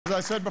as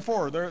I said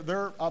before, there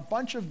are a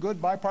bunch of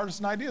good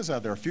bipartisan ideas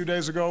out there. A few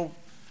days ago,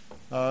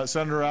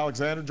 Senator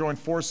Alexander joined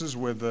forces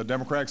with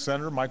Democratic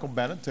Senator Michael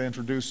Bennet to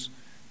introduce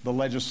the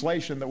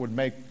legislation that would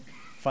make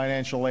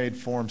financial aid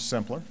forms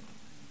simpler.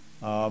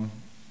 I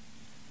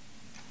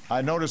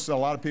noticed a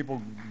lot of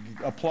people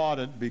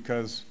applauded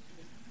because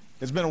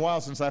it's been a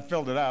while since I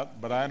filled it out,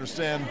 but I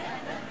understand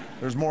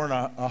there's more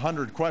than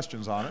 100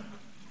 questions on it.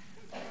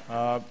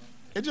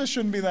 It just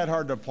shouldn't be that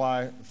hard to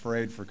apply for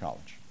aid for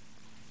college.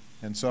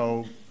 And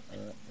so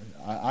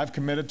I've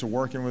committed to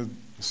working with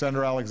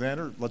Senator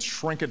Alexander. Let's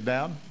shrink it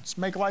down. Let's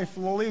make life a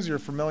little easier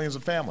for millions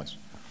of families.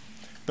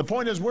 The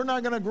point is, we're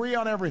not going to agree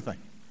on everything.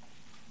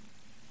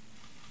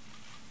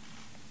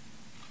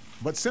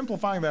 But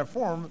simplifying that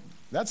form,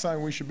 that's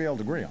something we should be able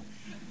to agree on.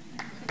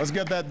 Let's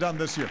get that done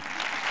this year.